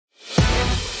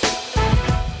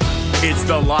It's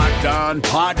the Locked On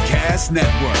Podcast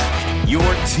Network, your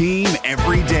team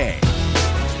every day.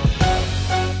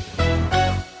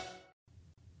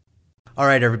 All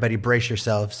right, everybody, brace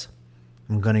yourselves.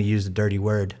 I'm going to use a dirty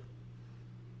word.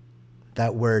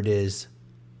 That word is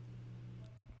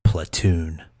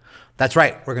platoon. That's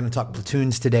right. We're going to talk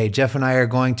platoons today. Jeff and I are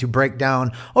going to break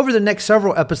down over the next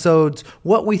several episodes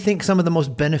what we think some of the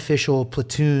most beneficial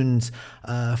platoons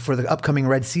for the upcoming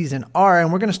Red season are.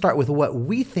 And we're going to start with what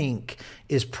we think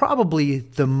is probably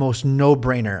the most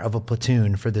no-brainer of a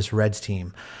platoon for this Reds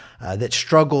team that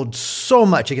struggled so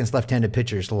much against left-handed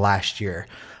pitchers last year.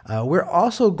 We're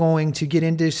also going to get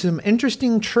into some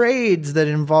interesting trades that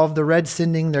involve the Reds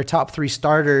sending their top three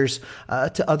starters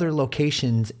to other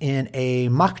locations in a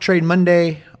mock trade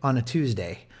Monday on a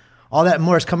Tuesday. All that and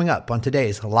more is coming up on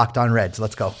today's Locked On Reds.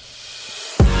 Let's go.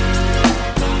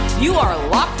 You are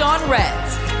Locked On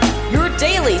Reds, your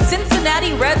daily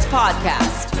Cincinnati Reds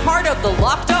podcast, part of the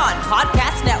Locked On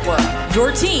Podcast Network,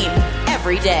 your team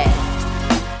every day.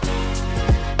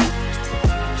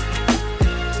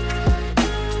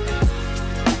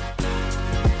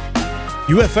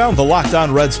 You have found the Locked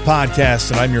On Reds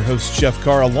podcast, and I'm your host, Jeff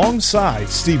Carr, alongside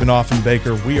Stephen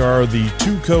Offenbaker. We are the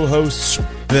two co-hosts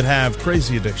that have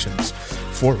crazy addictions,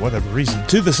 for whatever reason,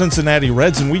 to the Cincinnati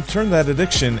Reds, and we turn that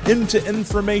addiction into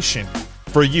information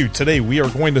for you. Today, we are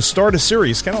going to start a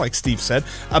series, kind of like Steve said,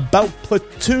 about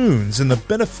platoons and the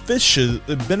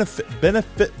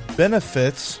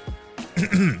benefits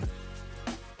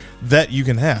that you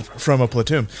can have from a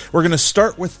platoon. We're going to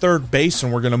start with third base,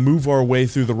 and we're going to move our way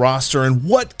through the roster and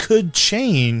what could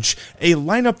change a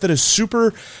lineup that is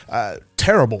super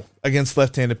terrible against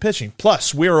left-handed pitching.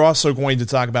 Plus, we are also going to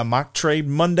talk about mock trade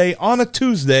Monday on a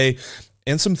Tuesday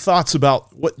and some thoughts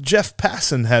about what Jeff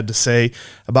Passan had to say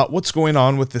about what's going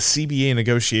on with the CBA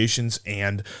negotiations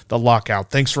and the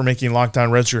lockout. Thanks for making Locked On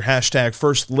Reds your hashtag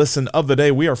first listen of the day.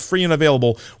 We are free and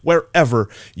available wherever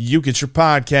you get your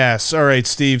podcasts. All right,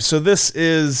 Steve, so this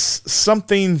is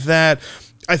something that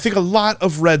I think a lot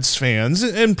of Reds fans,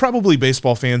 and probably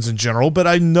baseball fans in general, but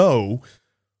I know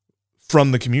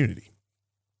from the community,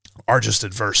 are just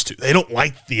adverse to. They don't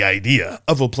like the idea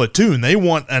of a platoon. They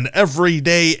want an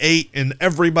everyday 8 and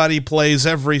everybody plays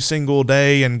every single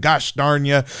day, and gosh darn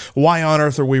you, why on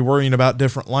earth are we worrying about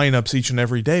different lineups each and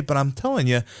every day? But I'm telling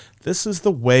you, this is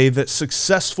the way that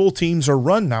successful teams are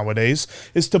run nowadays,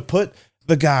 is to put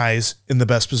the guys in the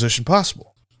best position possible.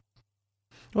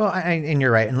 Well, and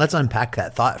you're right. And let's unpack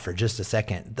that thought for just a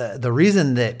second. The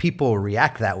reason that people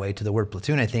react that way to the word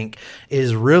platoon, I think,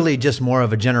 is really just more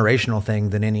of a generational thing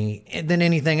than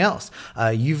anything else.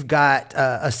 You've got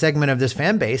a segment of this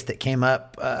fan base that came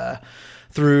up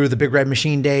through the Big Red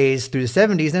Machine days, through the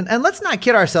 70s. And let's not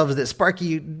kid ourselves that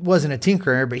Sparky wasn't a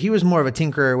tinkerer, but he was more of a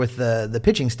tinkerer with the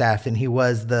pitching staff than he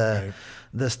was the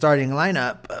starting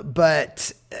lineup.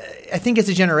 But I think it's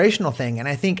a generational thing. And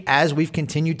I think as we've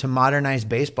continued to modernize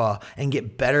baseball and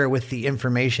get better with the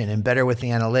information and better with the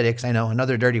analytics, I know,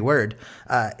 another dirty word,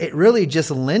 it really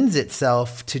just lends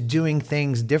itself to doing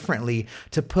things differently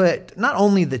to put not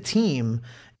only the team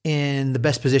in the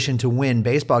best position to win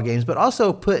baseball games, but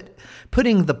also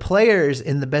putting the players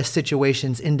in the best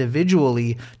situations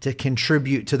individually to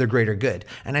contribute to the greater good.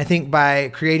 And I think by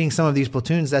creating some of these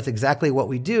platoons, that's exactly what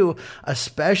we do,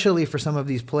 especially for some of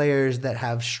these players that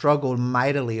have struggled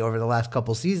mightily over the last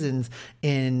couple seasons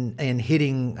in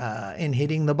hitting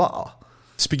the ball.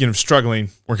 Speaking of struggling,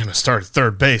 we're going to start at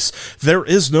third base. There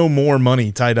is no more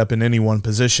money tied up in any one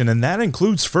position, and that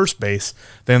includes first base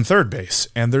than third base.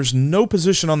 And there's no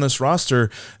position on this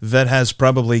roster that has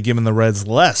probably given the Reds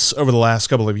less over the last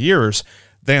couple of years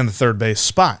than the third base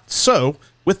spot. So,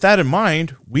 with that in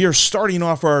mind, we are starting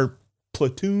off our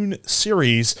platoon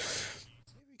series.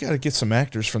 Got to get some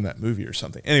actors from that movie or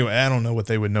something. Anyway, I don't know what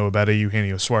they would know about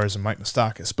Eugenio Suarez and Mike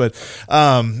Moustakas, but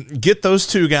get those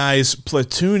two guys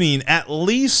platooning at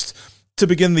least to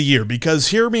begin the year, because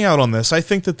hear me out on this. I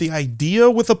think that the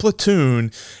idea with a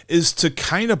platoon is to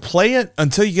kind of play it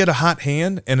until you get a hot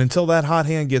hand, and until that hot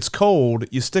hand gets cold,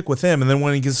 you stick with him, and then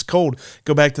when he gets cold,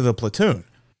 go back to the platoon.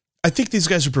 I think these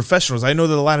guys are professionals. I know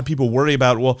that a lot of people worry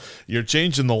about, well, you're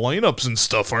changing the lineups and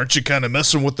stuff. Aren't you kind of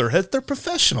messing with their heads? They're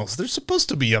professionals. They're supposed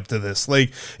to be up to this.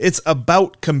 Like, it's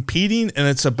about competing, and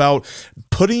it's about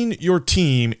putting your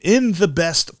team in the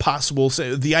best possible.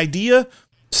 The idea,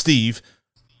 Steve,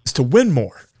 is to win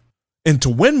more. And to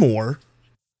win more,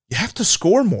 you have to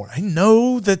score more. I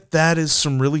know that that is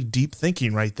some really deep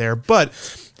thinking right there, but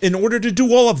in order to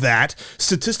do all of that,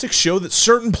 statistics show that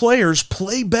certain players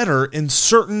play better in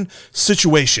certain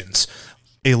situations.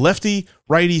 A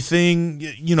lefty-righty thing,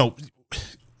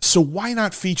 So why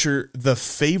not feature the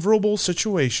favorable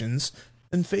situations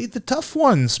and fade the tough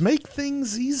ones? Make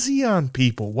things easy on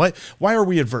people. Why are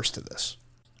we adverse to this?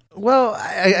 Well,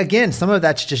 again, some of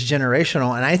that's just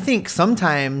generational, and I think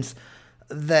sometimes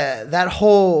that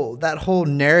whole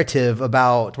narrative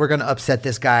about we're going to upset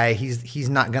this guy, he's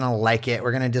not going to like it,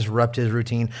 we're going to disrupt his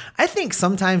routine. I think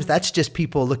sometimes that's just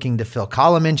people looking to fill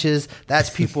column inches. That's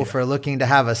people for looking to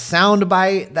have a sound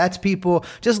bite. That's people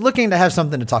just looking to have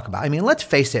something to talk about. I mean, let's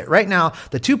face it. Right now,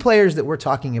 the two players that we're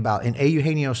talking about in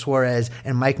Eugenio Suarez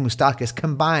and Mike Moustakas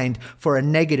combined for a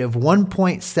negative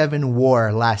 1.7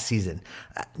 WAR last season.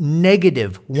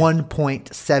 Negative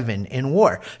 1.7 in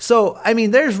WAR. So, I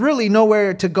mean, there's really nowhere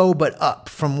to go but up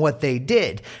from what they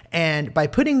did. And by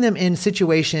putting them in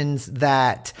situations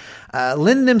that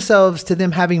lend themselves to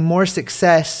them having more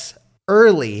success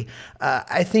early,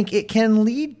 I think it can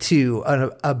lead to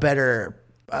a better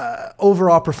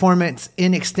overall performance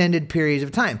in extended periods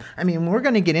of time. I mean, we're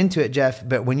going to get into it, Jeff,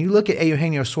 but when you look at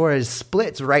Eugenio Suarez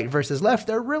splits right versus left,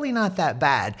 they're really not that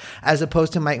bad, as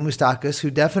opposed to Mike Moustakas,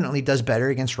 who definitely does better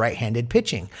against right-handed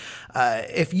pitching.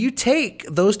 If you take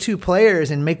those two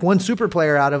players and make one super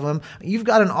player out of them, you've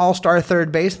got an all-star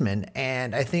third baseman.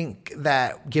 And I think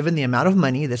that given the amount of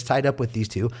money that's tied up with these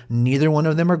two, neither one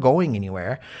of them are going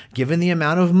anywhere. Given the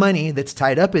amount of money that's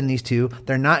tied up in these two,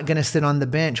 they're not going to sit on the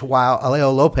bench while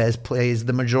Alejo Lopez plays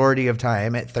the majority of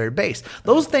time at third base.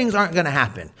 Those things aren't going to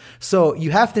happen. So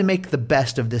you have to make the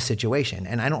best of this situation.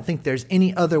 And I don't think there's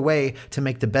any other way to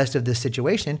make the best of this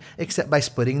situation except by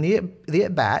splitting the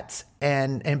at-bats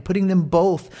and putting them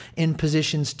both in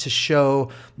positions to show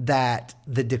that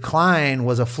the decline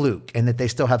was a fluke and that they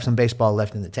still have some baseball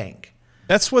left in the tank.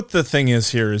 That's what the thing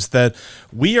is here, is that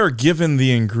we are given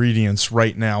the ingredients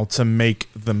right now to make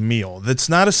the meal. It's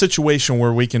not a situation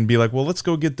where we can be like, well, let's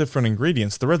go get different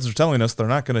ingredients. The Reds are telling us they're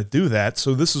not going to do that,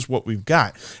 so this is what we've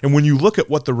got. And when you look at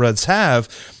what the Reds have,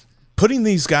 putting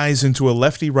these guys into a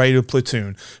lefty-righty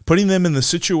platoon, putting them in the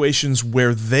situations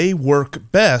where they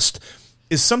work best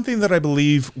is something that I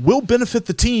believe will benefit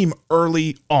the team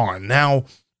early on. Now,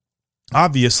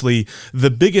 obviously, the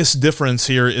biggest difference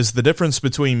here is the difference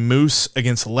between Moose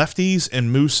against lefties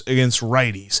and Moose against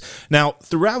righties. Now,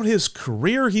 throughout his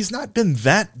career, he's not been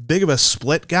that big of a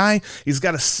split guy. He's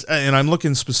got and I'm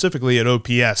looking specifically at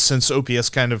OPS, since OPS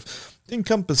kind of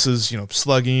encompasses,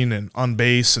 slugging and on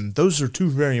base, and those are two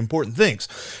very important things.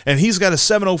 And he's got a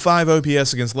 705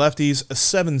 OPS against lefties, a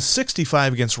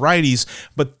 765 against righties,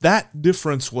 but that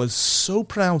difference was so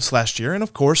pronounced last year, and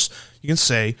of course, you can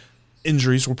say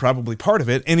injuries were probably part of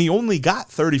it, and he only got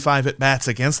 35 at-bats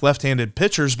against left-handed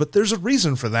pitchers, but there's a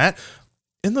reason for that.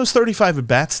 In those 35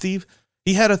 at-bats, Steve,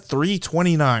 he had a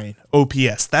 329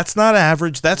 OPS. That's not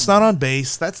average, that's not on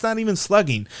base, that's not even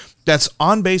slugging. That's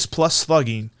on base plus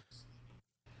slugging,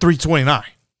 329.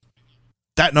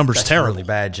 That number's terrible. Really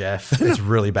bad, Jeff. It's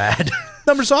really bad.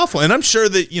 Number's awful. And I'm sure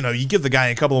that, you give the guy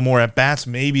a couple of more at-bats,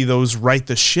 maybe those right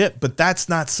the ship, but that's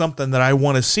not something that I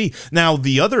want to see. Now,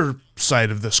 the other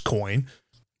side of this coin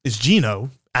is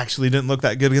Gino actually didn't look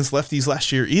that good against lefties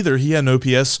last year either. He had an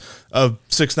OPS of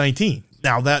 619.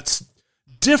 Now, that's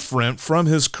different from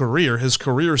his career. His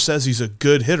career says he's a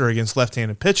good hitter against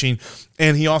left-handed pitching,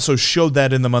 and he also showed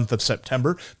that in the month of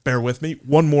September. Bear with me.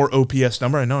 One more OPS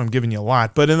number. I know I'm giving you a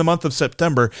lot, but in the month of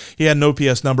September, he had an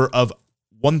OPS number of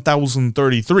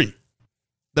 1,033.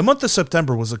 The month of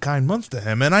September was a kind month to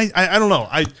him, and I don't know.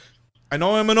 I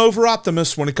know I'm an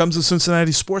over-optimist when it comes to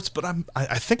Cincinnati sports, but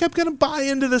I think I'm going to buy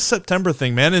into this September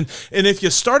thing, man. And if you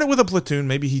start it with a platoon,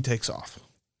 maybe he takes off.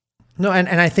 No, and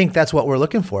I think that's what we're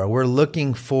looking for. We're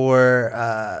looking for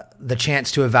the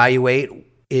chance to evaluate,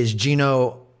 is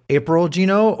Gino April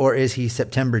Gino or is he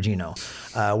September Gino?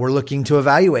 We're looking to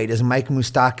evaluate, is Mike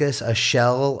Moustakas a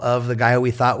shell of the guy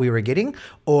we thought we were getting?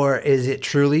 Or is it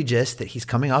truly just that he's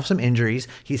coming off some injuries?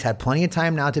 He's had plenty of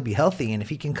time now to be healthy. And if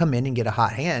he can come in and get a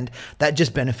hot hand, that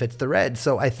just benefits the Reds.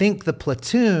 So I think the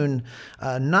platoon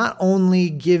not only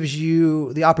gives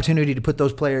you the opportunity to put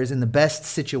those players in the best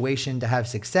situation to have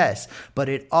success, but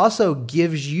it also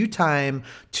gives you time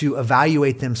to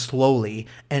evaluate them slowly.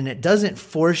 And it doesn't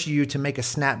force you to make a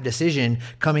snap decision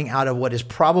coming out of what is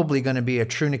probably going to be a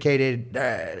truncated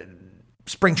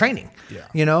spring training. Yeah.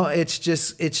 It's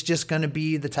just going to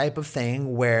be the type of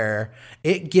thing where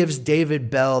it gives David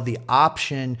Bell the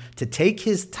option to take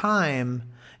his time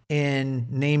in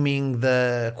naming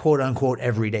the quote unquote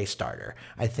everyday starter.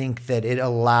 I think that it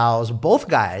allows both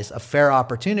guys a fair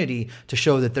opportunity to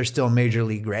show that they're still major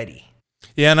league ready.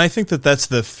 Yeah, and I think that that's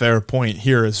the fair point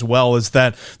here as well, is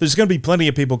that there's going to be plenty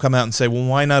of people come out and say, well,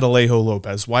 why not Alejo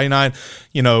Lopez? Why not,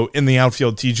 in the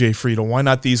outfield, TJ Friedel? Why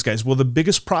not these guys? Well, the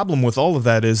biggest problem with all of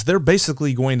that is they're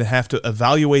basically going to have to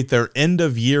evaluate their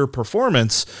end-of-year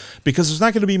performance because there's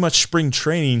not going to be much spring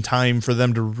training time for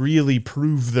them to really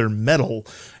prove their mettle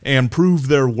and prove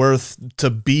their worth to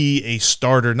be a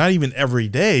starter, not even every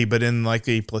day, but in like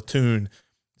a platoon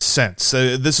sense.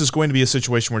 This is going to be a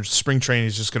situation where spring training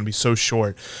is just going to be so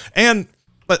short.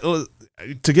 But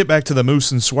to get back to the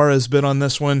Moose and Suarez bit on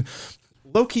this one,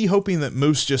 low-key hoping that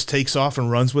Moose just takes off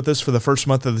and runs with us for the first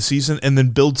month of the season and then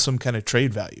builds some kind of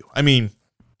trade value. I mean,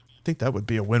 I think that would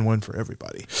be a win-win for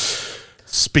everybody.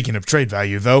 Speaking of trade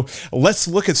value, though, let's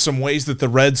look at some ways that the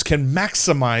Reds can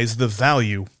maximize the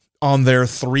value on their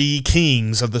three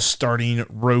kings of the starting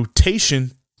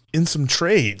rotation in some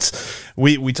trades.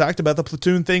 We talked about the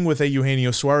Platoon thing with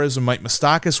Eugenio Suarez and Mike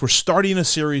Moustakas. We're starting a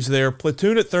series there.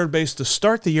 Platoon at third base to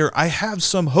start the year. I have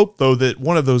some hope, though, that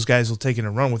one of those guys will take it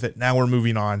and run with it. Now we're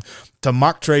moving on to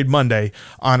Mock Trade Monday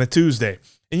on a Tuesday.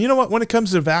 And you know what? When it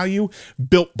comes to value,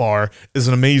 Built Bar is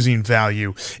an amazing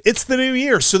value. It's the new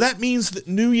year, so that means that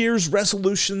New Year's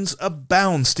resolutions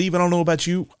abound. Steve, I don't know about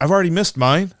you. I've already missed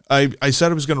mine. I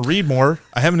said I was going to read more.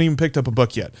 I haven't even picked up a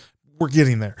book yet. We're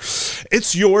getting there.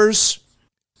 It's yours.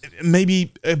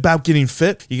 Maybe about getting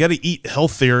fit. You got to eat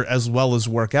healthier as well as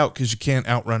work out because you can't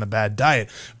outrun a bad diet.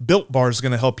 Built Bar is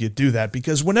going to help you do that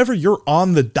because whenever you're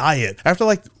on the diet, after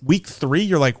like week 3,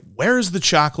 you're like, where's the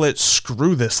chocolate?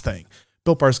 Screw this thing.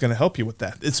 Built Bar is going to help you with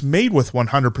that. It's made with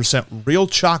 100% real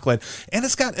chocolate, and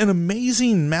it's got an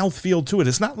amazing mouthfeel to it.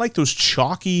 It's not like those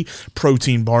chalky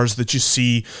protein bars that you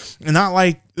see, and not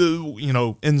like,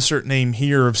 insert name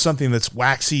here of something that's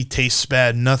waxy, tastes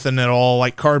bad, nothing at all,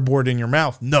 like cardboard in your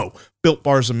mouth. No, Built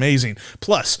Bar is amazing.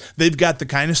 Plus, they've got the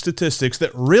kind of statistics that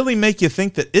really make you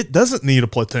think that it doesn't need a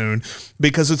Platoon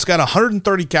because it's got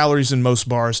 130 calories in most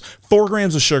bars, 4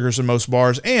 grams of sugars in most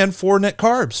bars, and 4 net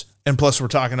carbs. And plus, we're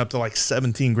talking up to like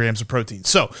 17 grams of protein.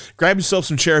 So grab yourself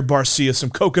some cherry barcia, some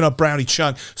coconut brownie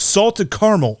chunk, salted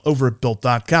caramel over at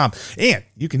Built.com. And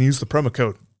you can use the promo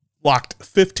code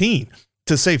LOCKED15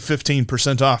 to save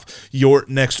 15% off your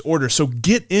next order. So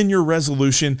get in your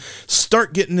resolution,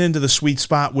 start getting into the sweet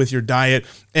spot with your diet,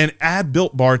 and add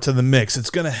Built Bar to the mix. It's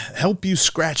going to help you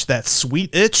scratch that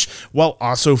sweet itch while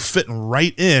also fitting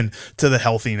right in to the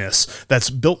healthiness. That's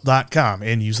Built.com,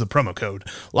 and use the promo code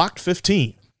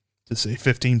LOCKED15 to save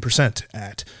 15%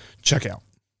 at checkout.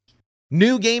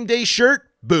 New game day shirt?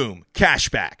 Boom,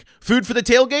 cashback. Food for the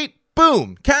tailgate?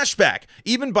 Boom, cashback.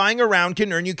 Even buying a round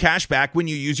can earn you cash back when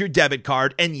you use your debit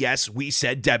card. And yes, we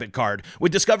said debit card.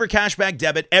 With Discover Cashback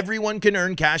Debit, everyone can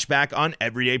earn cash back on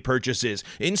everyday purchases.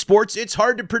 In sports, it's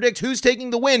hard to predict who's taking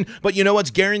the win, but you know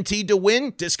what's guaranteed to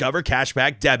win? Discover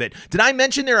Cashback Debit. Did I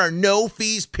mention there are no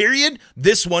fees, period?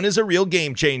 This one is a real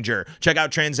game changer. Check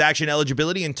out transaction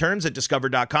eligibility and terms at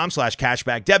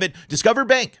discover.com/cashback debit. Discover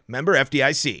Bank, member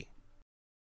FDIC.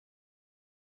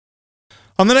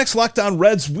 On the next Locked On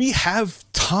Reds, we have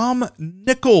Tom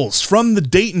Nichols from the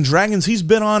Dayton Dragons. He's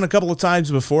been on a couple of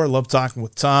times before. I love talking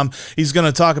with Tom. He's going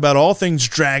to talk about all things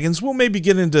Dragons. We'll maybe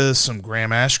get into some Graham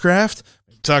Ashcraft,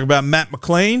 talk about Matt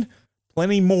McLain,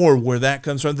 plenty more where that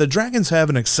comes from. The Dragons have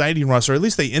an exciting roster. At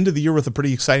least they ended the year with a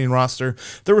pretty exciting roster.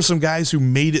 There were some guys who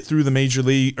made it through the major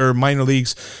league or minor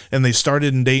leagues, and they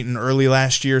started in Dayton early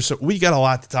last year. So we got a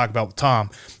lot to talk about with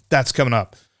Tom. That's coming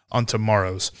up on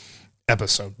tomorrow's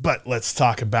episode. But let's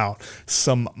talk about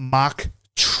some mock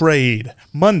trade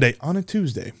Monday on a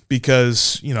Tuesday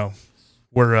because,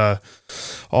 we're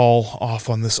all off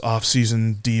on this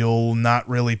off-season deal, not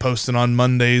really posting on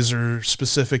Mondays or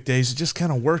specific days. It just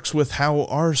kind of works with how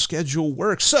our schedule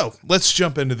works. So let's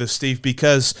jump into this, Steve,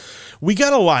 because we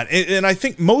got a lot. And I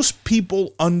think most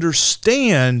people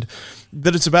understand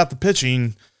that it's about the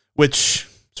pitching, which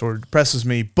sort of depresses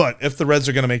me. But if the Reds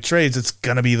are going to make trades, it's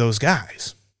going to be those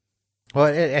guys. Well,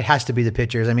 it has to be the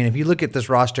pitchers. I mean, if you look at this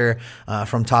roster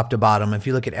from top to bottom, if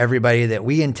you look at everybody that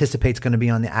we anticipate is going to be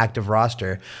on the active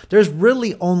roster, there's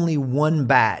really only one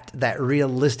bat that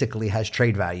realistically has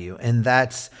trade value, and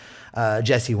that's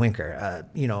Jesse Winker.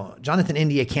 Jonathan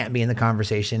India can't be in the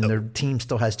conversation. Their team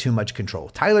still has too much control.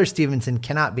 Tyler Stevenson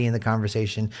cannot be in the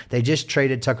conversation. They just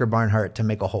traded Tucker Barnhart to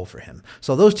make a hole for him.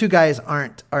 So those two guys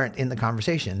aren't in the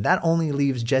conversation. That only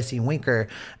leaves Jesse Winker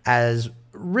as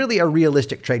really a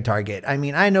realistic trade target. I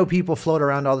mean, I know people float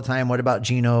around all the time. What about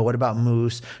Geno? What about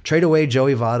Moose? Trade away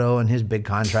Joey Votto and his big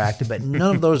contract, but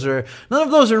none of those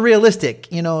are realistic.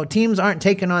 Teams aren't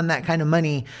taking on that kind of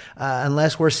money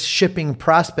unless we're shipping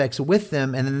prospects with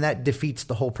them, and then that defeats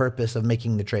the whole purpose of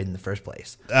making the trade in the first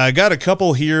place. I got a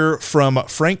couple here from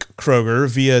Frank Kroger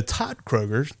via Todd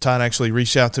Kroger. Todd actually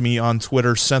reached out to me on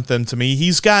Twitter, sent them to me.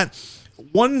 He's got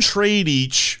one trade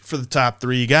each for the top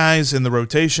three guys in the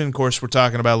rotation. Of course, we're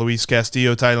talking about Luis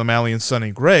Castillo, Tyler Mahle, and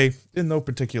Sonny Gray in no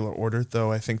particular order,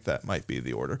 though I think that might be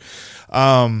the order.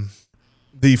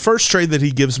 The first trade that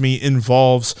he gives me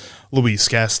involves Luis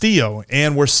Castillo,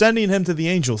 and we're sending him to the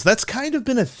Angels. That's kind of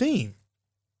been a theme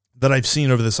that I've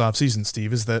seen over this offseason,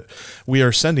 Steve, is that we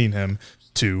are sending him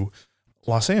to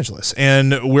Los Angeles.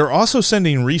 And we're also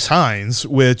sending Rhys Hines,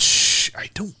 which I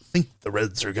don't think the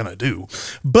Reds are going to do,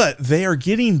 but they are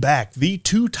getting back the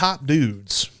two top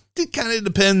dudes. It kind of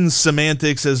depends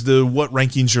semantics as to what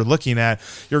rankings you're looking at.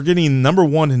 You're getting number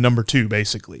 1 and number 2,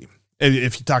 basically.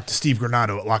 If you talk to Steve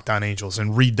Granado at Locked On Angels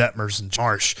and Reed Detmers and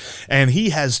Marsh, and he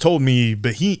has told me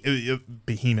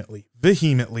vehemently,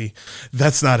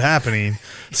 that's not happening.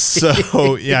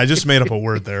 So yeah, I just made up a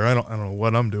word there. I don't know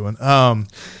what I'm doing.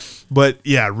 But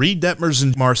yeah, Reed Detmers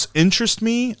and Marsh interest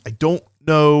me. I don't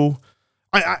know.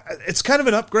 It's kind of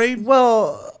an upgrade.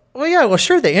 Well,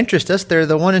 sure, they interest us. They're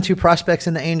the 1 and 2 prospects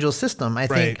in the Angels system, I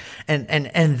think,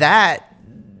 and that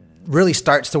really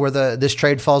starts to where this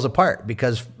trade falls apart,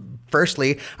 because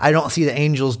firstly, I don't see the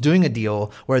Angels doing a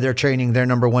deal where they're trading their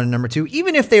number 1 and number 2,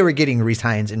 even if they were getting Rhys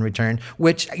Hines in return,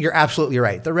 which you're absolutely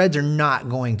right. The Reds are not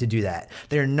going to do that.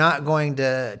 They're not going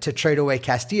to trade away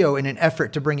Castillo in an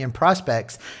effort to bring in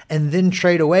prospects and then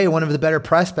trade away one of the better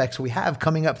prospects we have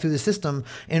coming up through the system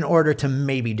in order to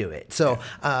maybe do it. So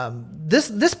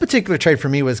this particular trade for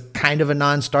me was kind of a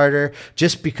non-starter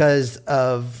just because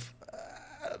of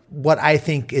what I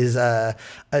think is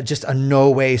just a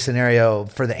no-way scenario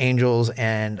for the Angels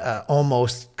and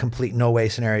almost complete no-way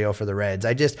scenario for the Reds.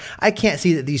 I can't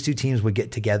see that these two teams would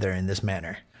get together in this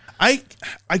manner. I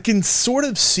can sort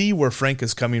of see where Frank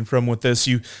is coming from with this.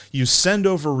 You send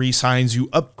over Rhys Hines, you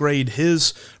upgrade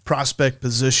his prospect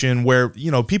position where,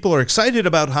 people are excited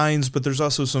about Hines, but there's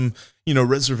also some,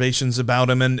 reservations about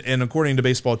him. And according to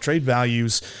Baseball Trade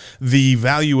Values, the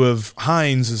value of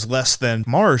Hines is less than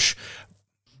Marsh.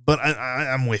 But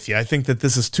I'm with you. I think that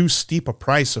this is too steep a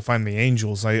price if I'm the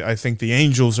Angels. I think the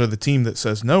Angels are the team that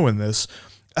says no in this.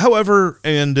 However,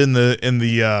 and in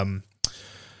the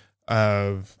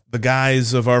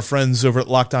guise of our friends over at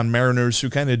Locked On Mariners who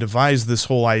kind of devised this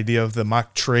whole idea of the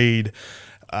mock trade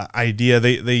idea,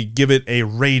 they give it a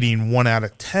rating 1 out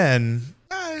of 10.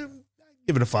 I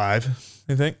give it a 5,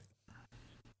 I think.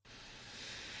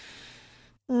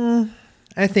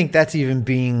 I think that's even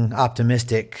being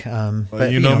optimistic,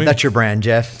 but you know that's your brand,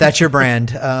 Jeff. That's your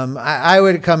brand. I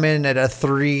would come in at a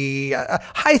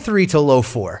high 3 to low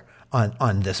 4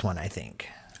 on this one, I think.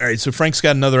 All right, so Frank's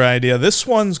got another idea. This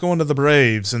one's going to the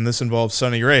Braves, and this involves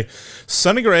Sonny Gray.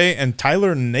 Sonny Gray and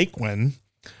Tyler Naquin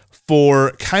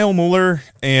for Kyle Mueller,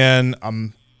 and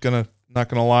I'm not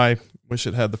gonna lie, wish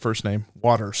it had the first name,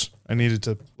 Waters. I needed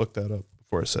to look that up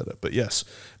before I said it, but yes,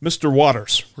 Mr.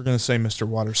 Waters. We're going to say Mr.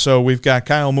 Waters. So we've got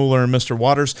Kyle Mueller and Mr.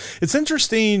 Waters. It's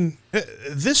interesting.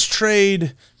 This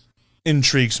trade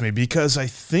intrigues me because I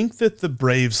think that the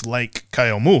Braves like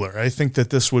Kyle Mueller. I think that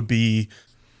this would be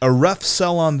a rough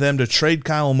sell on them to trade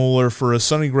Kyle Mueller for a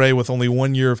Sonny Gray with only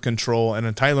 1 year of control and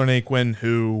a Tyler Naquin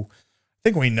who I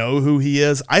think we know who he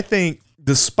is. I think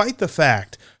despite the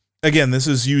fact, again, this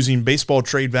is using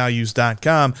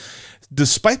baseballtradevalues.com,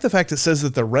 despite the fact it says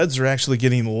that the Reds are actually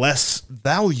getting less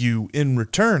value in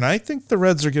return, I think the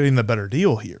Reds are getting the better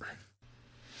deal here.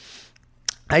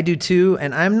 I do too,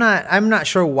 and I'm not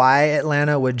sure why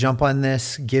Atlanta would jump on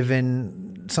this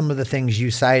given some of the things you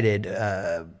cited.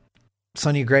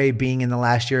 Sonny Gray being in the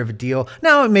last year of a deal.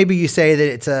 Now, maybe you say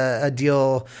that it's a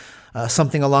deal,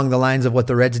 something along the lines of what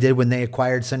the Reds did when they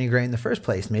acquired Sonny Gray in the first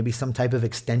place. Maybe some type of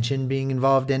extension being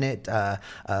involved in it,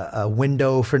 a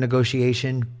window for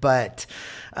negotiation. But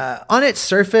on its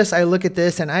surface, I look at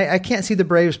this and I can't see the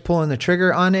Braves pulling the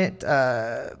trigger on it.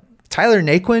 Tyler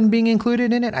Naquin being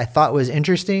included in it, I thought was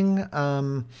interesting.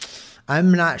 I'm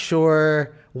not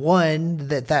sure, one,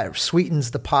 that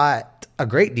sweetens the pot a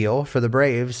great deal for the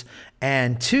Braves.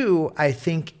 And 2, I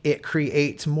think it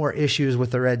creates more issues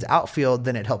with the Reds outfield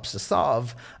than it helps to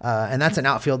solve. And that's an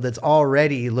outfield that's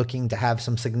already looking to have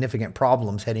some significant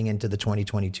problems heading into the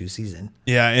 2022 season.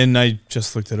 Yeah, and I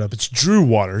just looked it up. It's Drew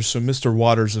Waters. So Mr.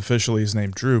 Waters officially is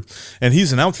named Drew. And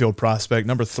he's an outfield prospect,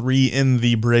 number 3 in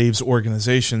the Braves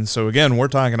organization. So again, we're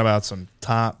talking about some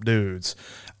top dudes.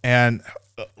 And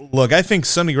look, I think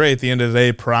Sonny Gray at the end of the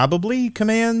day probably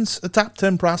commands a top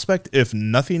 10 prospect if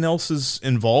nothing else is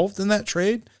involved in that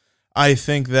trade. I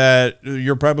think that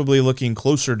you're probably looking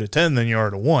closer to 10 than you are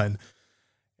to 1.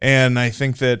 And I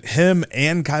think that him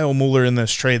and Kyle Mueller in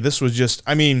this trade, this was just,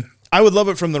 I mean, I would love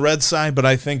it from the Reds side, but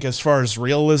I think as far as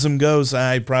realism goes,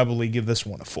 I'd probably give this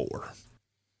one a 4.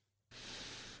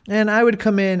 And I would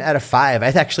come in at a 5. I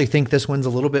actually think this one's a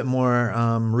little bit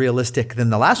more realistic than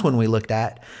the last one we looked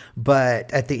at.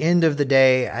 But at the end of the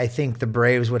day, I think the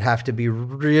Braves would have to be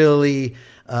really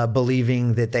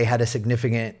believing that they had a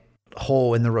significant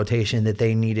hole in the rotation that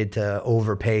they needed to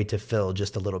overpay to fill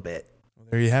just a little bit.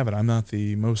 There you have it. I'm not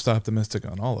the most optimistic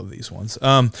on all of these ones.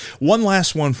 One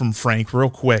last one from Frank,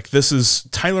 real quick. This is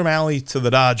Tyler Mahle to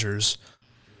the Dodgers.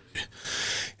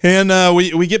 And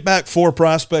we get back 4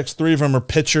 prospects. 3 of them are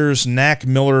pitchers, Knack,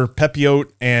 Miller,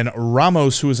 Pepiote, and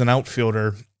Ramos, who is an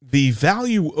outfielder. The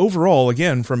value overall,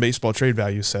 again, from Baseball Trade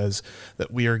Value says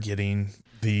that we are getting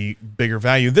the bigger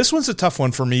value. This one's a tough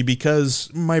one for me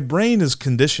because my brain is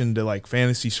conditioned to like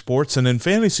fantasy sports. And in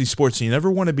fantasy sports, you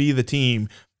never want to be the team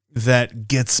that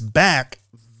gets back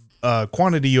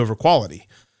quantity over quality.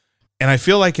 And I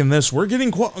feel like in this, we're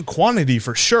getting quantity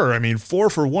for sure. I mean, 4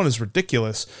 for 1 is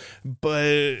ridiculous, but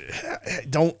I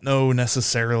don't know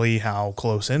necessarily how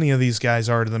close any of these guys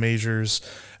are to the majors.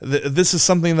 This is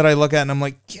something that I look at and I'm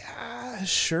like, yeah,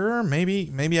 sure,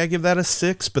 maybe I give that a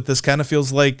 6, but this kind of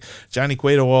feels like Johnny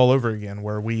Cueto all over again,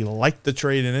 where we liked the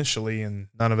trade initially and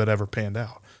none of it ever panned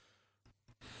out.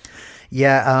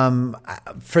 Yeah,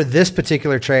 for this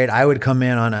particular trade, I would come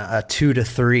in on a 2 to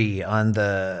 3 on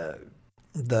the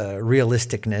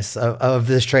realisticness of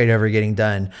this trade ever getting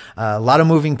done. A lot of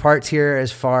moving parts here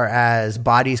as far as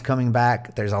bodies coming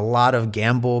back. There's a lot of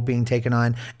gamble being taken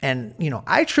on. And,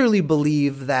 I truly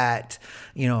believe that,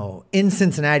 in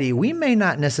Cincinnati, we may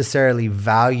not necessarily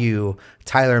value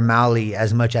Tyler Mahle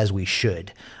as much as we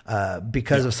should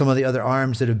because of some of the other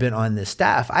arms that have been on this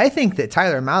staff. I think that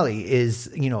Tyler Mahle is,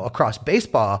 across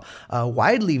baseball,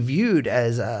 widely viewed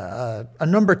as a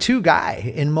number 2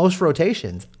 guy in most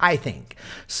rotations, I think.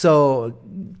 So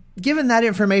given that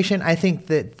information, I think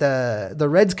that the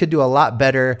Reds could do a lot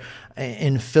better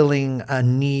in filling a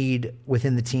need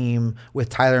within the team with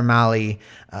Tyler Mahle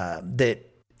that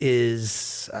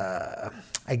is,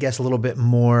 I guess, a little bit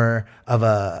more of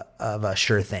a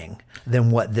sure thing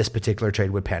than what this particular trade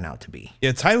would pan out to be.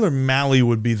 Yeah, Tyler Mahle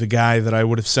would be the guy that I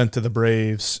would have sent to the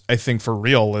Braves, I think, for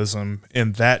realism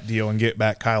in that deal and get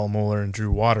back Kyle Mueller and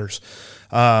Drew Waters.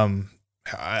 I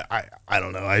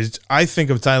don't know. I think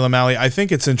of Tyler Mahle. I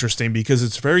think it's interesting because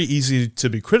it's very easy to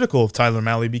be critical of Tyler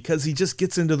Mahle because he just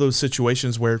gets into those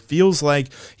situations where it feels like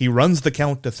he runs the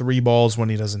count to 3 balls when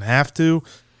he doesn't have to,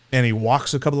 and he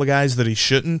walks a couple of guys that he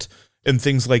shouldn't and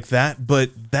things like that.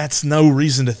 But that's no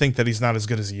reason to think that he's not as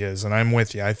good as he is. And I'm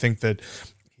with you. I think that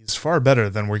he's far better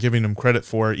than we're giving him credit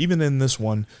for, even in this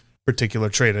one particular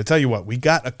trade. I tell you what, we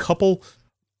got a couple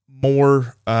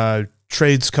more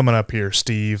trades coming up here,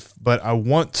 Steve, but I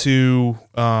want to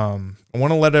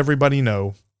let everybody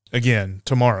know again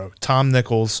tomorrow. Tom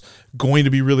Nichols, going to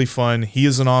be really fun. He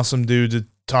is an awesome dude to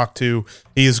talk to.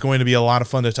 He is going to be a lot of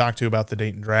fun to talk to about the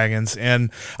Dayton Dragons,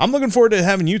 and I'm looking forward to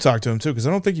having you talk to him too, because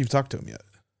I don't think you've talked to him yet.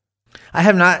 I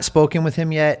have not spoken with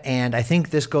him yet, and I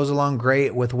think this goes along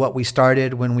great with what we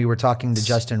started when we were talking to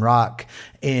Justin Rock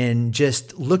in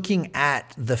just looking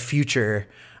at the future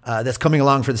that's coming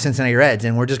along for the Cincinnati Reds.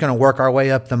 And we're just going to work our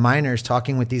way up the minors,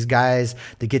 talking with these guys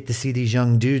to get to see these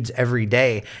young dudes every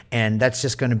day. And that's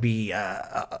just going to be,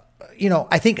 I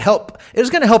think it's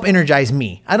going to help energize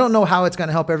me. I don't know how it's going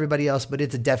to help everybody else, but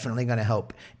it's definitely going to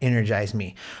help energize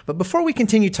me. But before we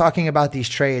continue talking about these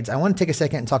trades, I want to take a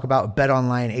second and talk about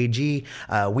BetOnline AG.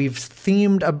 We've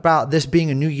themed about this being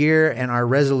a new year and our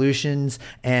resolutions,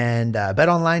 and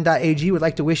BetOnline.ag would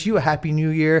like to wish you a happy new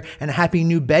year and a happy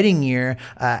new betting year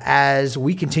as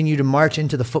we continue to march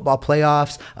into the football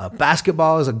playoffs.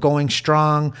 Basketball is going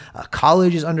strong.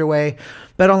 College is underway.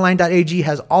 BetOnline.ag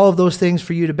has all of those things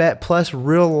for you to bet, plus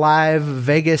real live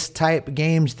Vegas type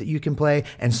games that you can play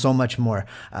and so much more.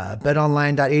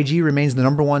 BetOnline.ag remains the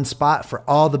number 1 spot for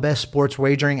all the best sports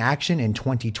wagering action in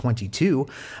 2022.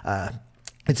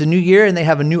 It's a new year and they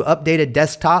have a new updated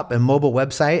desktop and mobile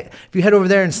website. If you head over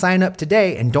there and sign up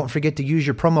today, and don't forget to use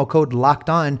your promo code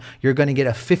LOCKEDON, you're going to get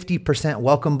a 50%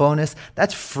 welcome bonus.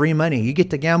 That's free money. You get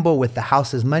to gamble with the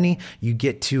house's money. You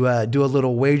get to do a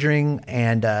little wagering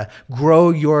and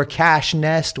grow your cash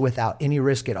nest without any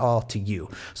risk at all to you.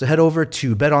 So head over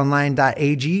to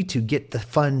betonline.ag to get the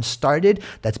fun started.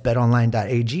 That's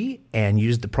betonline.ag and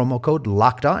use the promo code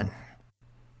LOCKEDON.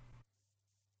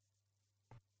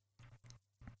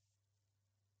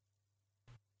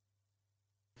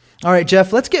 All right,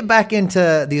 Jeff, let's get back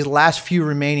into these last few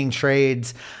remaining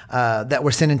trades that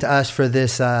were sent in to us for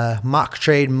this mock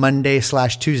trade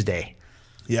Monday/Tuesday.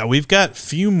 Yeah, we've got a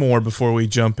few more before we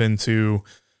jump into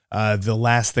the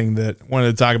last thing that I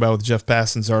wanted to talk about with Jeff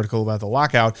Passan's article about the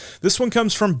lockout. This one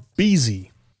comes from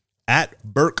Beezy at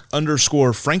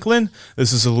Burke_Franklin.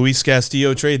 This is a Luis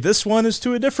Castillo trade. This one is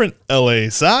to a different LA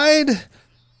side.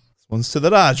 This one's to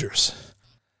the Dodgers.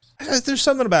 There's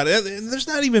something about it. There's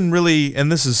not even really,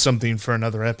 and this is something for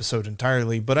another episode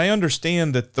entirely, but I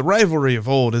understand that the rivalry of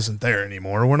old isn't there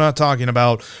anymore. We're not talking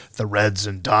about the Reds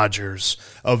and Dodgers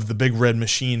of the Big Red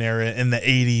Machine era in the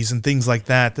 80s and things like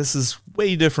that. This is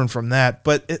way different from that,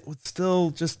 but it would still,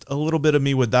 just a little bit of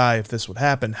me would die if this would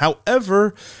happen.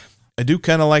 However, I do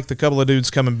kind of like the couple of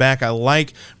dudes coming back. I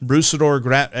like I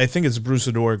think it's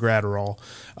Brusador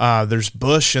Gratterall. There's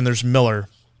Bush and there's Miller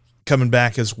coming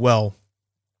back as well.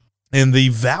 And the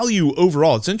value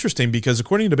overall, it's interesting because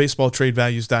according to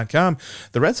baseballtradevalues.com,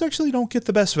 the Reds actually don't get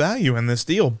the best value in this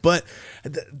deal, but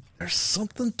there's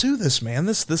something to this, man.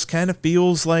 This kind of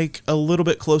feels like a little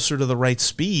bit closer to the right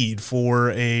speed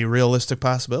for a realistic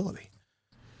possibility.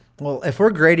 Well, if we're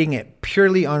grading it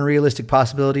purely on realistic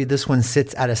possibility, this one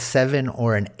sits at a 7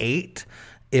 or an 8.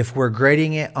 If we're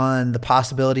grading it on the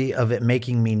possibility of it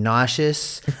making me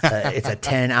nauseous, it's a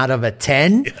 10 out of a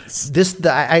 10. Yes.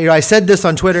 I said this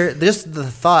on Twitter. The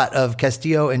thought of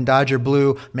Castillo in Dodger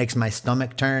blue makes my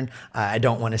stomach turn. I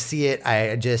don't want to see it.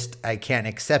 I can't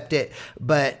accept it.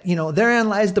 But, therein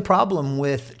lies the problem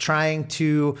with trying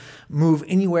to move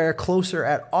anywhere closer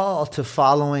at all to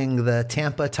following the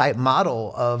Tampa type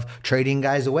model of trading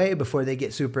guys away before they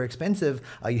get super expensive.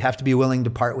 You have to be willing to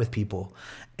part with people.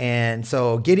 And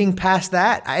so getting past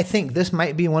that, I think this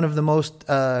might be one of the most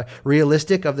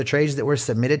realistic of the trades that were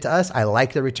submitted to us. I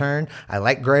like the return. I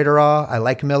like Gratterall. I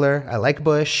like Miller. I like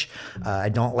Bush. I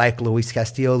don't like Luis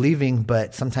Castillo leaving,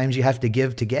 but sometimes you have to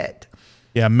give to get.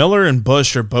 Yeah, Miller and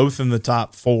Bush are both in the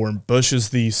top 4. Bush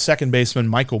is the second baseman,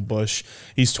 Michael Bush.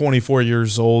 He's 24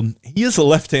 years old. He is a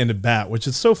left-handed bat, which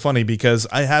is so funny because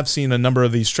I have seen a number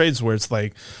of these trades where it's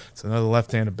like, it's another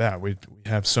left-handed bat. We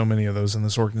have so many of those in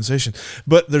this organization.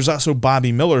 But there's also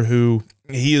Bobby Miller, who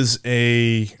he is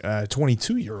a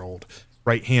 22-year-old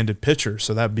right-handed pitcher,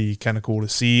 so that'd be kind of cool to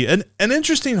see. An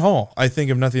interesting haul, I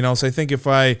think, if nothing else. I think if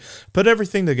I put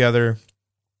everything together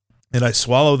and I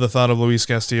swallow the thought of Luis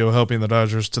Castillo helping the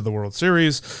Dodgers to the World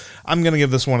Series, I'm going to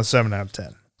give this one a 7 out of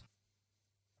 10.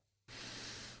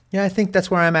 Yeah, I think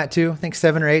that's where I'm at too. I think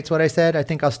 7 or 8 is what I said. I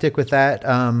think I'll stick with that.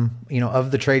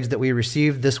 Of the trades that we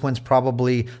received, this one's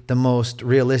probably the most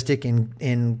realistic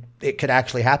in it could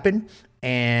actually happen.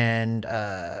 And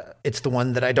it's the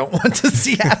one that I don't want to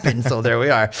see happen. So there we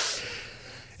are.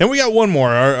 And we got one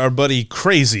more. Our buddy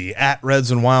Crazy at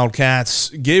Reds and Wildcats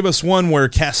gave us one where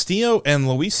Castillo and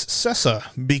Luis Cessa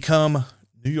become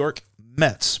New York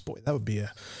Mets. Boy, that would be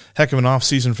a heck of an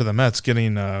offseason for the Mets,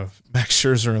 getting Max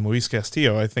Scherzer and Luis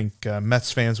Castillo. I think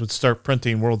Mets fans would start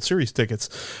printing World Series tickets.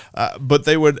 But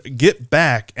they would get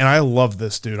back, and I love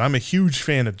this dude. I'm a huge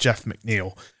fan of Jeff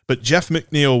McNeil. But Jeff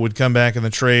McNeil would come back in the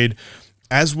trade,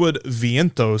 as would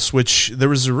Vientos, which there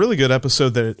was a really good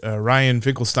episode that Ryan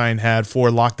Finkelstein had for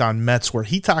Locked On Mets where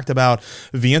he talked about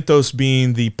Vientos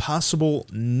being the possible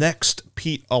next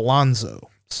Pete Alonso.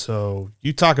 So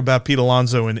you talk about Pete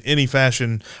Alonso in any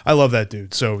fashion. I love that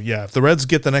dude. So, yeah, if the Reds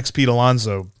get the next Pete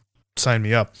Alonso, sign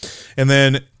me up. And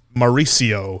then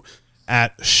Mauricio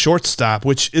at shortstop,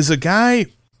 which is a guy,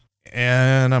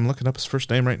 and I'm looking up his first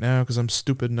name right now because I'm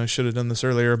stupid and I should have done this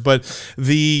earlier, but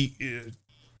the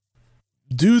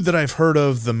dude that I've heard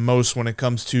of the most when it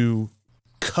comes to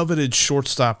coveted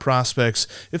shortstop prospects,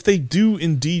 if they do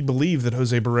indeed believe that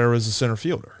Jose Barrera is a center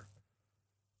fielder.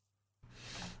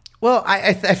 Well,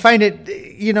 I find it,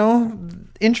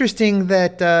 interesting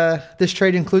that this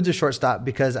trade includes a shortstop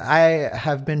because I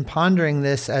have been pondering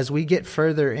this as we get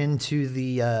further into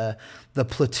the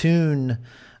platoon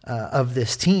of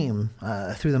this team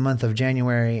through the month of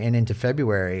January and into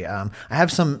February. I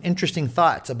have some interesting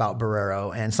thoughts about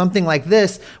Barrero, and something like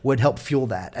this would help fuel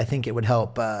that. I think it would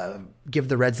help give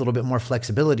the Reds a little bit more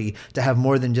flexibility to have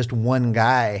more than just one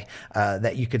guy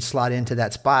that you could slot into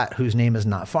that spot whose name is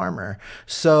not Farmer.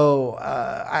 So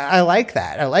I like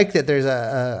that. I like that there's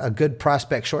a good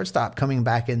prospect shortstop coming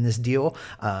back in this deal.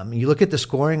 You look at the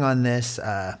scoring on this,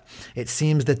 it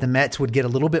seems that the Mets would get a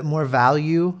little bit more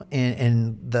value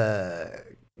in the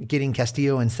getting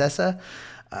Castillo and Cessa.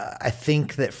 I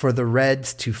think that for the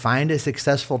Reds to find a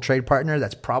successful trade partner,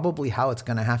 that's probably how it's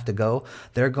going to have to go.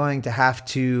 They're going to have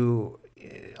to,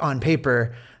 on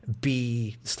paper,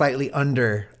 be slightly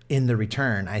under in the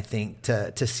return, I think,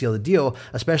 to seal the deal,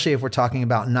 especially if we're talking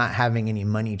about not having any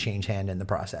money change hand in the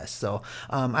process. So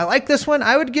I like this one.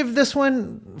 I would give this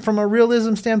one, from a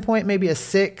realism standpoint, maybe a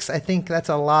 6. I think that's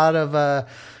a lot of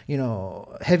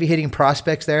heavy hitting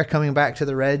prospects there coming back to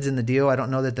the Reds in the deal. I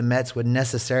don't know that the Mets would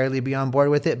necessarily be on board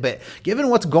with it, but given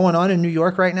what's going on in New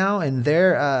York right now and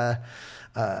their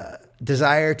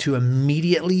desire to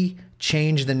immediately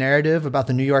change the narrative about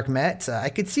the New York Mets, I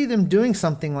could see them doing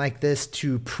something like this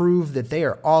to prove that they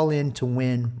are all in to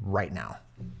win right now.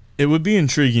 It would be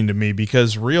intriguing to me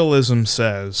because realism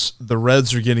says the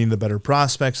Reds are getting the better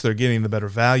prospects, they're getting the better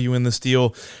value in this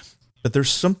deal, but there's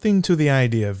something to the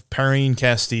idea of pairing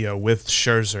Castillo with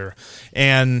Scherzer.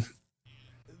 And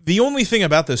the only thing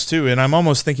about this too, and I'm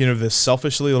almost thinking of this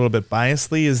selfishly, a little bit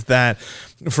biasedly, is that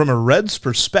from a Reds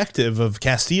perspective of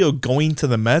Castillo going to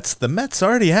the Mets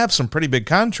already have some pretty big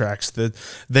contracts that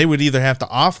they would either have to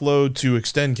offload to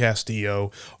extend Castillo,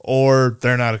 or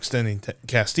they're not extending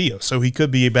Castillo. So he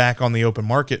could be back on the open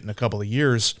market in a couple of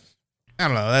years. I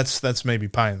don't know. That's maybe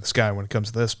pie in the sky when it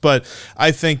comes to this. But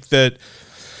I think that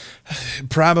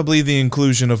probably the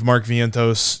inclusion of Mark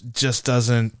Vientos just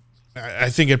doesn't, I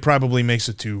think it probably makes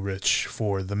it too rich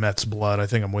for the Mets blood. I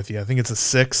think I'm with you. I think it's a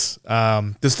 6.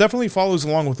 This definitely follows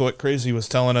along with what Crazy was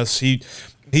telling us. He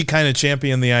kind of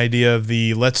championed the idea of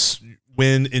the let's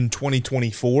win in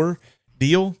 2024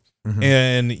 deal. Mm-hmm.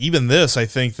 And even this, I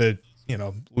think that,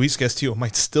 Luis Castillo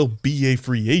might still be a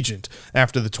free agent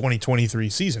after the 2023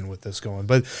 season with this going.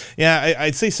 But yeah,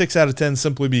 I'd say 6 out of 10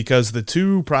 simply because the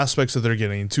two prospects that they're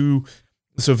getting,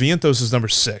 so Vientos is number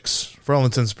 6 for all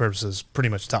intents and purposes, pretty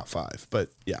much top 5.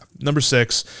 But yeah, number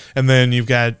 6. And then you've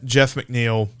got Jeff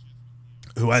McNeil,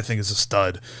 who I think is a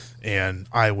stud, and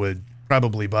I would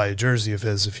probably buy a jersey of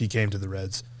his if he came to the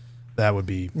Reds. That would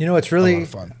be it's a lot of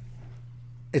fun.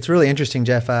 It's really interesting,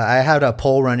 Jeff. I had a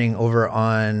poll running over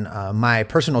on my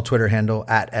personal Twitter handle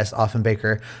at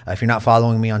 @SOffenbaker. If you're not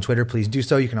following me on Twitter, please do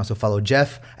so. You can also follow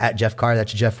Jeff at Jeff Carr.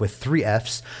 That's Jeff with 3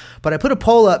 Fs. But I put a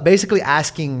poll up basically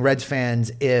asking Reds fans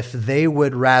if they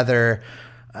would rather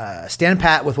stand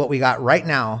pat with what we got right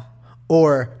now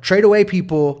or trade away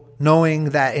people knowing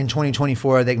that in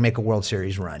 2024 they can make a World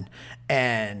Series run.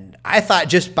 And I thought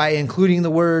just by including the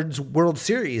words World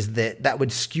Series that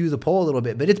would skew the poll a little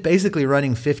bit. But it's basically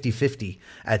running 50-50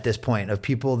 at this point of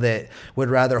people that would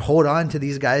rather hold on to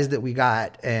these guys that we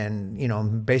got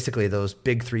and, basically those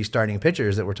big 3 starting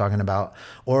pitchers that we're talking about,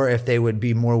 or if they would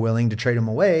be more willing to trade them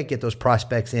away, get those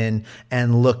prospects in,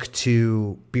 and look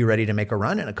to be ready to make a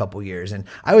run in a couple years. And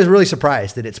I was really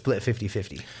surprised that it split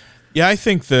 50-50. Yeah, I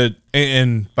think that,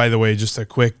 and by the way, just a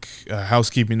quick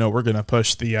housekeeping note, we're going to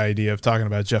push the idea of talking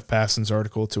about Jeff Passan's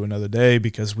article to another day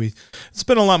because it's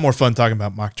been a lot more fun talking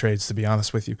about mock trades, to be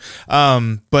honest with you.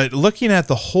 But looking at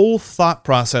the whole thought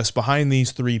process behind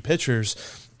these 3 pitchers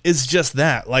is just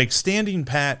that. Like, standing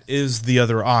pat is the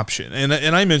other option.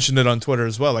 And I mentioned it on Twitter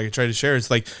as well. Like I tried to share, it's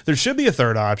like there should be a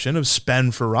third option of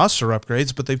spend for roster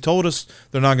upgrades, but they've told us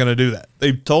they're not going to do that.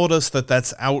 They've told us that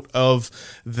that's out of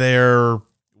their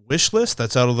wish list,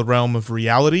 that's out of the realm of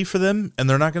reality for them, and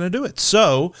they're not going to do it.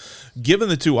 So, given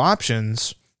the 2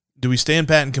 options, do we stand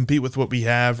pat and compete with what we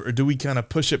have, or do we kind of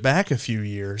push it back a few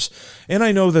years? And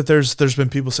I know that there's been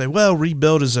people say, well,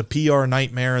 rebuild is a PR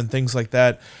nightmare and things like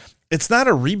that. It's not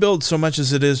a rebuild so much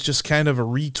as it is just kind of a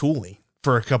retooling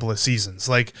for a couple of seasons.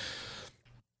 Like,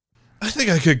 I think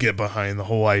I could get behind the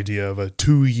whole idea of a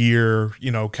 2-year,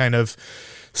 kind of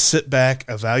sit back,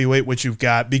 evaluate what you've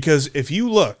got, because if you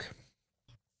look,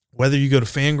 whether you go to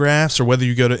Fangraphs or whether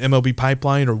you go to MLB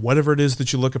Pipeline or whatever it is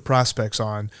that you look at prospects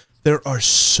on, there are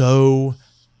so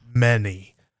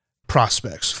many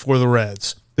prospects for the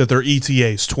Reds that they're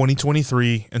ETAs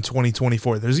 2023 and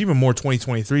 2024. There's even more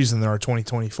 2023s than there are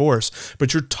 2024s,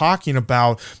 but you're talking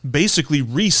about basically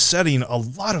resetting a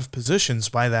lot of positions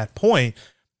by that point.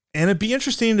 And it'd be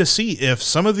interesting to see if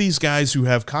some of these guys who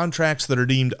have contracts that are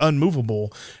deemed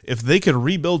unmovable, if they could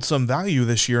rebuild some value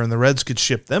this year and the Reds could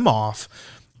ship them off,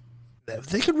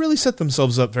 they could really set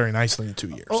themselves up very nicely in 2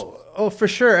 years. Oh, for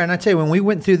sure. And I tell you, when we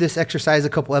went through this exercise a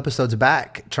couple episodes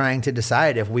back, trying to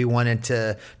decide if we wanted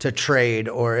to trade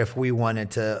or if we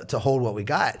wanted to hold what we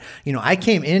got, I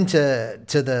came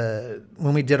into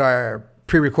when we did our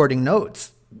pre-recording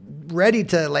notes, ready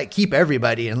to keep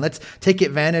everybody and let's take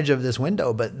advantage of this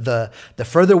window. But the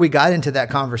further we got into that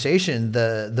conversation,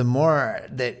 the more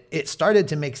that it started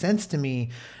to make sense to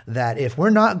me that if we're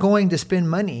not going to spend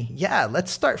money,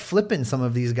 let's start flipping some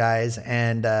of these guys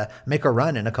and make a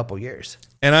run in a couple years.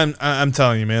 And I'm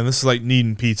telling you, man, this is like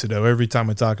kneading pizza dough. Every time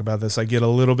I talk about this, I get a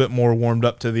little bit more warmed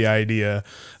up to the idea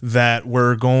that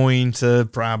we're going to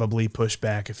probably push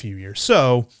back a few years.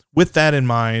 So with that in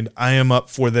mind, I am up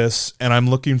for this, and I'm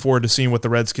looking forward to seeing what the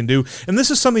Reds can do. And this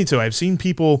is something, too, I've seen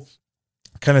people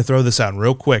kind of throw this out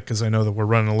real quick because I know that we're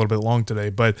running a little bit long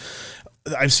today, but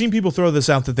I've seen people throw this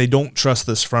out that they don't trust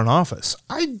this front office.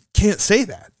 I can't say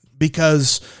that,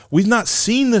 because we've not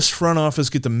seen this front office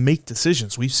get to make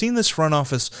decisions. We've seen this front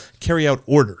office carry out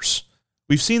orders.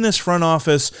 We've seen this front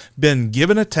office been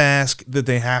given a task that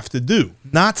they have to do,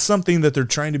 not something that they're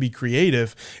trying to be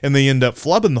creative and they end up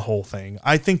flubbing the whole thing.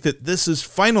 I think that this is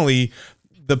finally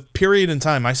the period in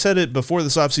time. I said it before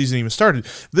this offseason even started.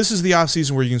 This is the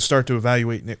offseason where you can start to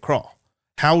evaluate Nick Krall.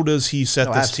 How does he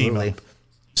set this team up?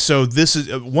 So this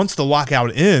is, once the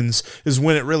lockout ends, is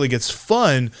when it really gets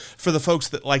fun for the folks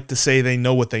that like to say they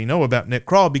know what they know about Nick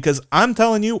Krall, because I'm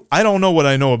telling you, I don't know what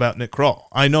I know about Nick Krall.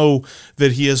 I know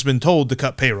that he has been told to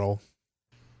cut payroll,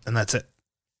 and that's it.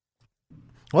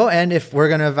 Well, and if we're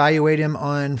going to evaluate him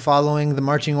on following the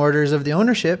marching orders of the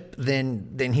ownership,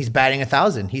 then he's batting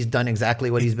 1,000. He's done exactly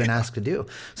what he's been asked to do.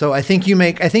 So I think you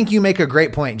make a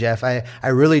great point, Jeff. I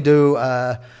really do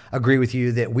agree with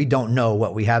you that we don't know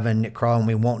what we have in Nick Krall, and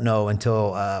we won't know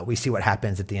until we see what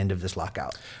happens at the end of this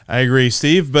lockout. I agree,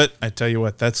 Steve, but I tell you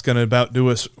what, that's going to about do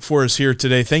us for us here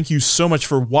today. Thank you so much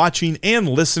for watching and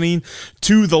listening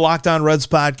to the Locked On Reds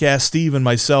podcast. Steve and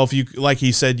myself, like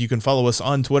he said, you can follow us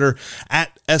on Twitter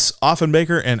at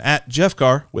 @SOffenbaker and at Jeff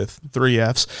Carr with 3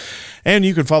 Fs. And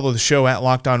you can follow the show at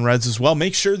Locked On Reds as well.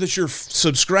 Make sure that you're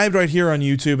subscribed right here on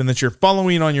YouTube and that you're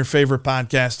following on your favorite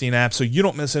podcasting app so you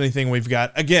don't miss anything we've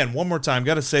got. Again, one more time,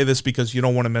 got to say this because you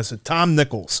don't want to miss it. Tom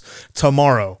Nichols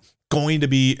tomorrow, going to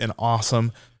be an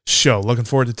awesome show. Looking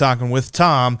forward to talking with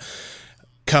Tom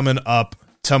coming up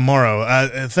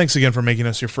tomorrow. Thanks again for making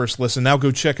us your first listen. Now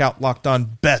go check out Locked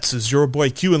On Bets, as your boy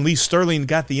Q and Lee Sterling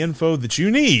got the info that you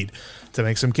need to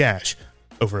make some cash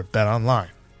over at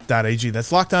betonline.ag.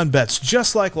 That's Locked On Bets,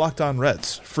 just like Locked On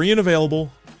Reds, free and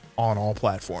available on all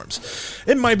platforms.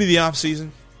 It might be the off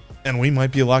season, and we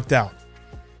might be locked out.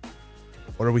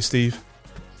 What are we, Steve?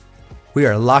 We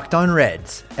are Locked On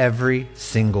Reds every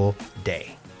single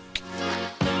day.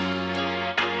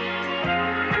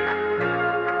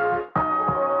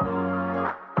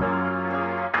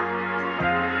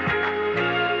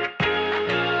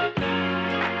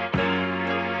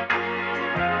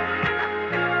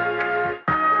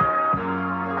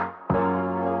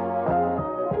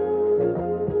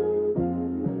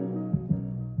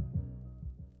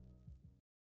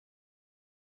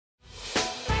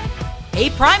 Hey,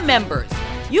 Prime members,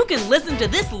 you can listen to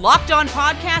this Locked On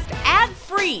podcast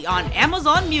ad-free on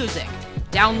Amazon Music.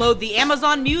 Download the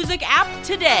Amazon Music app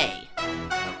today.